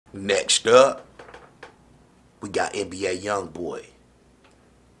Next up, we got NBA Youngboy.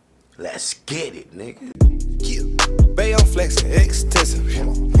 Let's get it, nigga. Yeah. Bay on flexing, extensive.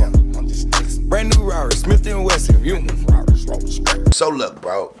 Brand new Rari, Smith & Wesson. So look,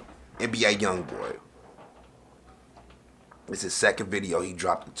 bro, NBA Youngboy. It's his second video he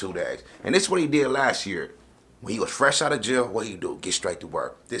dropped in 2 days. And this is what he did last year. When he was fresh out of jail, what he do? Get straight to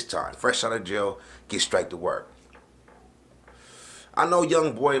work. This time, fresh out of jail, get straight to work. I know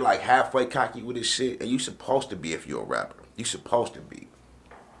Youngboy like halfway cocky with his shit, and you supposed to be if you're a rapper. You supposed to be.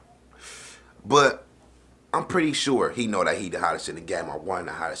 But I'm pretty sure he know that he the hottest in the game, or one of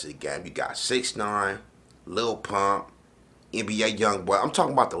the hottest in the game. You got 6ix9ine, Lil Pump, NBA Youngboy. I'm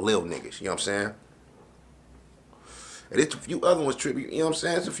talking about the lil niggas, you know what I'm saying? And there's a few other ones, tribute, you know what I'm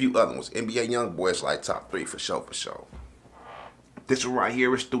saying? There's a few other ones. NBA Youngboy is like top 3 for sure, for sure. This one right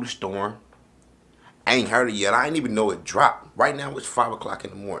here is Through the Storm. I ain't heard it yet. I ain't even know it dropped. Right now it's 5 o'clock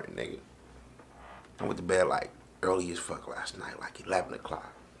in the morning, nigga. I went to bed like early as fuck last night, like 11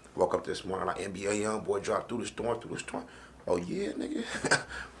 o'clock. Woke up this morning like NBA Youngboy dropped Through the Storm, Through the Storm. Oh yeah, nigga.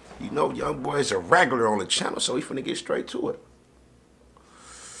 You know Youngboy is a regular on the channel, so he finna get straight to it.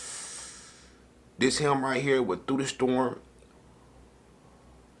 This him right here with Through the Storm.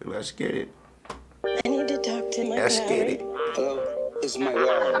 Let's get it. I need to talk to my Let's get it. Hello, it's Mike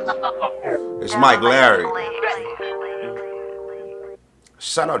Larry. It's Mike Larry.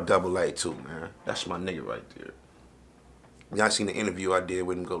 Shout out Double A too, man. That's my nigga right there. Y'all seen the interview I did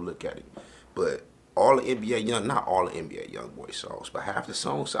with him, go look at it. But all the NBA Young, not all the NBA Youngboy songs, but half the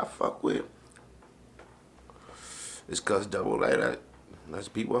songs I fuck with, it's cause Double A, that's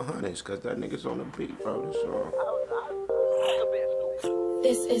beat 100. It's cause that nigga's on the beat, bro. This song.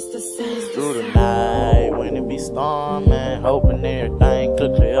 This is the sound. Through the night when it be storming, hoping everything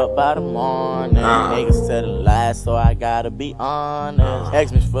could clear up by the morning. Niggas telling lies, so I gotta be honest.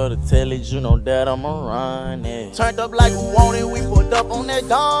 Ask me for the tellage, you know that I'ma run it. Turned up like we wanted, we pulled up on that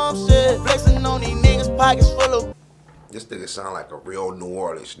dumb shit. Flexing on these niggas, pockets full of. This nigga sound like a real New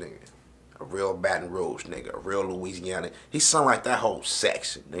Orleans nigga. A real Baton Rouge nigga. A real Louisiana. He sound like that whole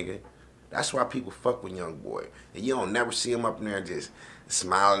section, nigga. That's why people fuck with Youngboy. And you don't never see him up in there just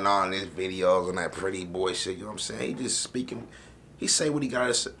smiling on his videos and that pretty boy shit, you know what I'm saying? He just speaking, he say what he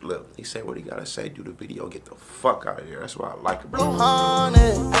gotta say. Look, he say what he gotta say, do the video, get the fuck out of here. That's why I like him. Blue honey,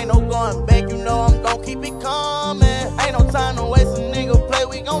 ain't no going back, you know I'm gon' keep it coming. Ain't no time to waste, a nigga play,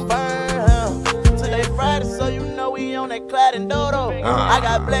 we gon' burn him. Today Friday, so you know we on that Clyde and Dodo. I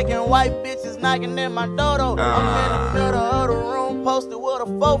got black and white bitches knocking in my dodo. I'm in the middle of the room, posted with a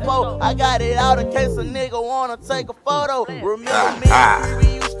fofo. I got it out in case a nigga wanna take a photo. Remember me and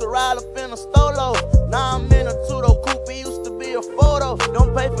we used to ride up in a stolo. Now I'm in a two-door coupe, it used to be a photo.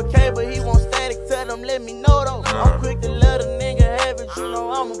 Don't pay for cable, he want static, tell them let me know though. I'm quick to let a nigga have it, you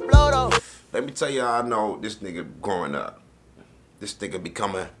know I'm a blow though. Let me tell you how I know this nigga growing up. This nigga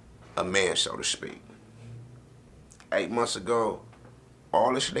becoming a man, so to speak. 8 months ago,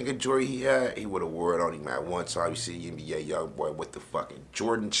 all this nigga jewelry he had, he would have wore it on him at one time. You see NBA Youngboy with the fucking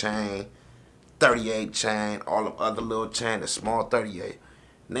Jordan chain, 38 chain, all them other little chain, the small 38.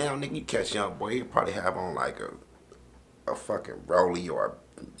 Now, nigga, you catch Youngboy, he'll probably have on like a fucking rollie or,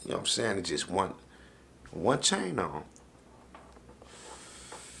 you know what I'm saying, it's just one chain on.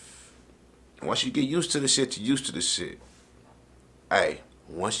 Once you get used to the shit, you're used to the shit. Hey,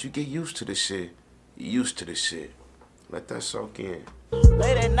 once you get used to the shit, you're used to the shit. Let that soak in.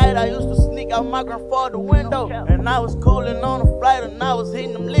 Late at night, I used to sneak out my grandfather's window. And I was cooling on a flight and I was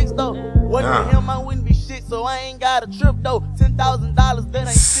hitting them licks though. Wasn't for him, I wouldn't be shit, so I ain't got a trip though. $10,000, that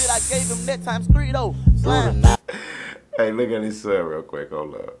ain't shit, I gave him that times 3 though. Slam. Hey, look at his son real quick,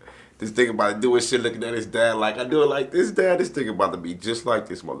 hold up. This nigga about to do his shit looking at his dad like, I do it like this, dad. This nigga about to be just like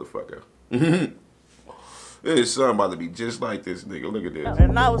this motherfucker. His son about to be just like this nigga. Look at this.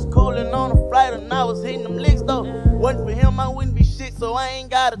 And I was cooling on a flight and I was hitting them licks though. Wasn't for him, I wouldn't be shit, so I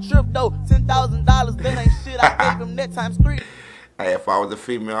ain't got a trip though. $10,000, that ain't shit, I gave him that times 3. Hey, if I was a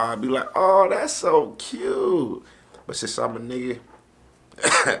female, I'd be like, oh, that's so cute. But since I'm a nigga,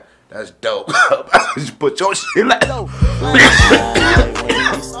 that's dope. Just put your shit like that.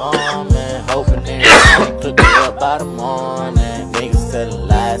 Hoping everything could get up by the morning. Niggas telling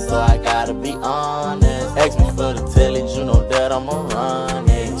lies, so I gotta be honest. Ask me for the tellage, you know that I'ma run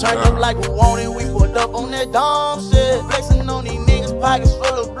it. Turned up like we wanted, we pulled up on that dumb shit. Flexing on these niggas, pockets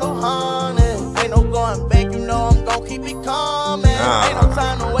full of blue honey. Ain't no going back, you know I'm gon' keep it coming. Ain't no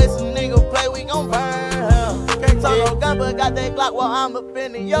time to waste, a nigga play, we gon' burn him. Can't talk no gun, but got that Glock while I'm up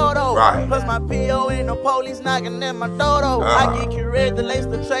in the Yodo. Plus my P.O. and the police knocking at my dodo. I get curated, the lace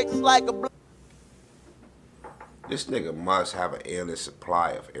the tracks like a blue. This nigga must have an endless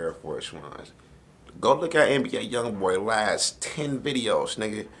supply of Air Force Ones. Go look at NBA Youngboy last 10 videos,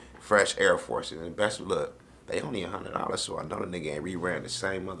 nigga. Fresh Air Forces. And best of luck. They only $100, so I know the nigga ain't re-wearing the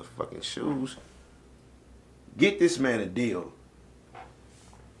same motherfucking shoes. Get this man a deal.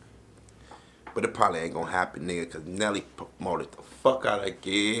 But it probably ain't gonna happen, nigga, because Nelly promoted the fuck out of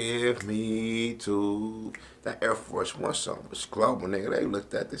Give Me To. That Air Force One song was global, nigga. They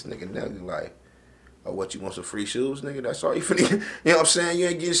looked at this nigga Nelly like, oh, what, you want some free shoes, nigga? That's all you finna get. You know what I'm saying? You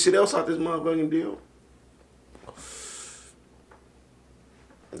ain't getting shit else out this motherfucking deal.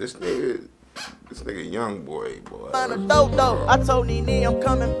 This nigga Youngboy, boy. I told Nene I'm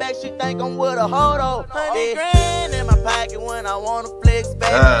coming back, she think I'm with a hodo. 100 grand in my pocket when I wanna flex.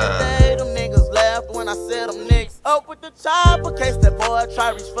 Back in the day, them niggas laughed when I said them niggas. Up with the chopper, case that boy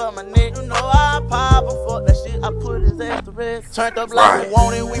try reach for my neck. You know I pop him, fuck that shit, I put his ass to rest. Turned up like we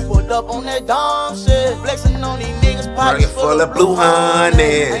wanted, we put up on that dumb shit. Flexing on these niggas, pockets full of blue honey.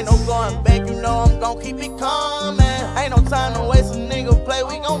 Ain't no going back, you know I'm gon' keep it coming. Ain't no time to waste, a nigga play,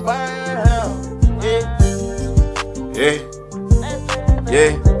 we gon' burn him. Yeah. Yeah.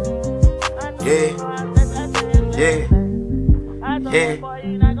 Yeah. Yeah. Yeah. Yeah.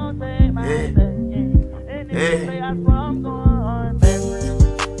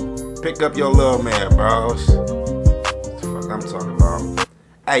 Pick up your little man, bros. What the fuck I'm talking about?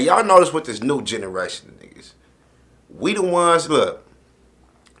 Hey, y'all notice with this new generation of niggas, we the ones, look,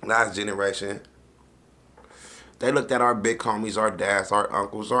 last generation, they looked at our big homies, our dads, our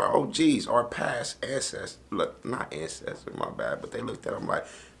uncles, our OGs, our past ancestors. Look, not ancestors, my bad, but they looked at them like,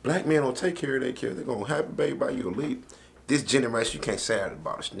 black men don't take care of their kids. They're going to have a baby by you leave. This generation, you can't say that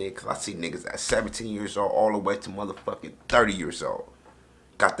about us, nigga, because I see niggas at 17 years old all the way to motherfucking 30 years old.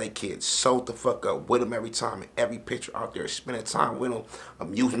 Got their kids sold the fuck up with them every time, and every picture out there, spending time with them,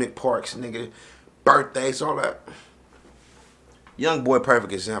 amusement parks, nigga, birthdays, all that. Youngboy,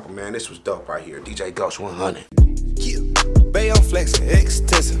 perfect example, man. This was dope right here. DJ Ghost 100. Yeah. Bayo flexing,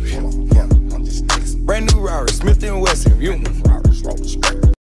 extensive. Brand new Rari, Smith & Wesson.